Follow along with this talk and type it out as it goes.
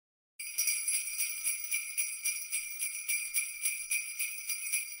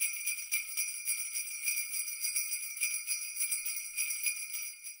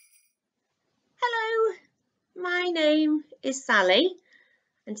name is Sally,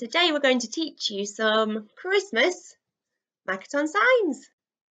 and today we're going to teach you some Christmas Makaton signs.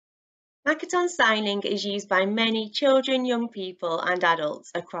 Makaton signing is used by many children, young people and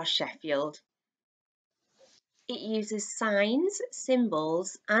adults across Sheffield. It uses signs,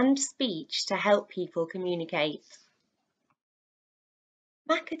 symbols and speech to help people communicate.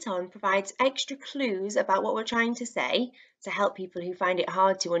 Makaton provides extra clues about what we're trying to say to help people who find it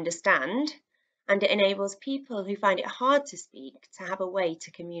hard to understand, and it enables people who find it hard to speak to have a way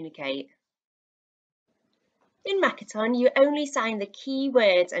to communicate. In Makaton, you only sign the key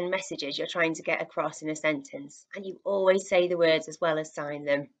words and messages you're trying to get across in a sentence, and you always say the words as well as sign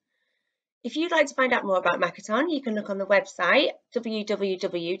them. If you'd like to find out more about Makaton, you can look on the website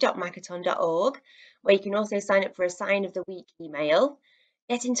www.makaton.org, where you can also sign up for a Sign of the Week email.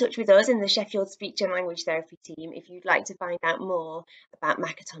 Get in touch with us in the Sheffield Speech and Language Therapy team if you'd like to find out more about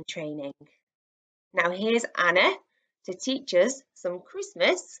Makaton training. Now here's Anna to teach us some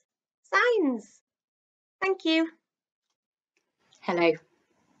Christmas signs. Thank you. Hello,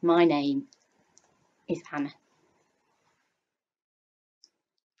 my name is Hannah.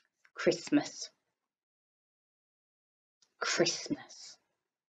 Christmas. Christmas.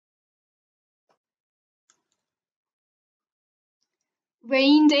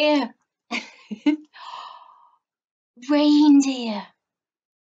 Reindeer. Reindeer.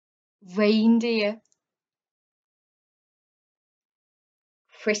 Reindeer.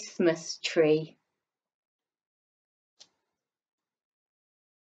 Christmas tree.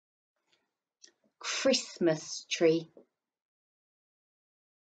 Christmas tree.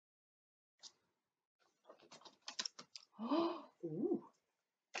 Ooh.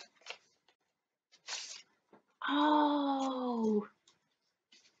 Oh,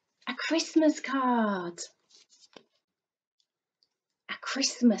 a Christmas card. A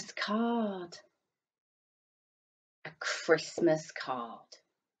Christmas card. A Christmas card.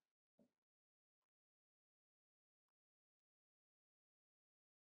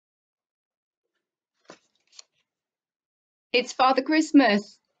 It's Father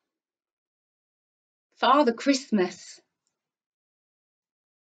Christmas. Father Christmas.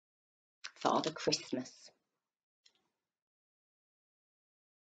 Father Christmas.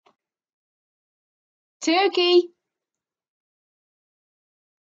 Turkey.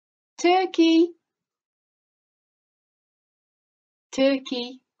 Turkey.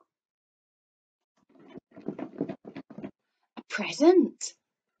 Turkey. A present.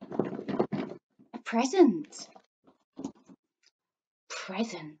 A present.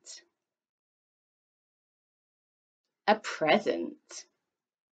 Present. A present.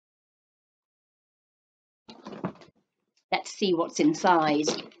 Let's see what's inside.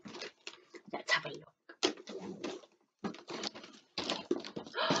 Let's have a look.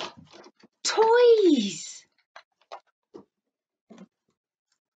 Toys.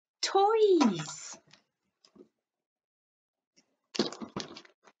 Toys.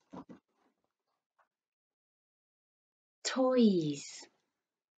 Toys.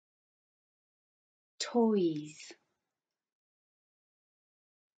 Toys.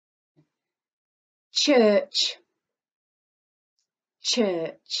 Church.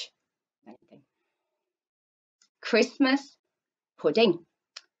 Church. Christmas pudding.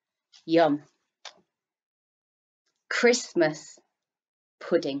 Yum. Christmas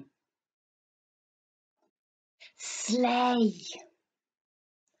pudding. Sleigh.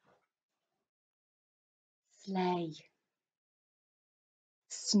 Sleigh.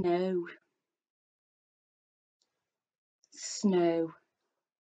 Snow. Snow.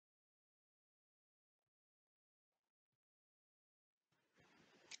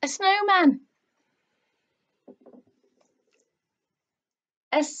 A snowman.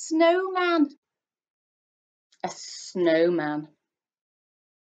 A snowman. A snowman.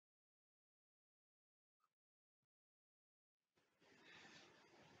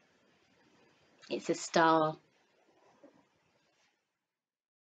 It's a star.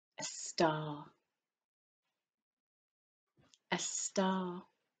 A star. A star.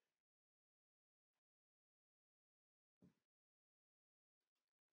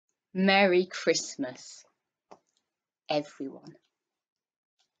 Merry Christmas, everyone.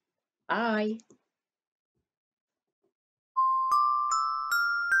 Bye.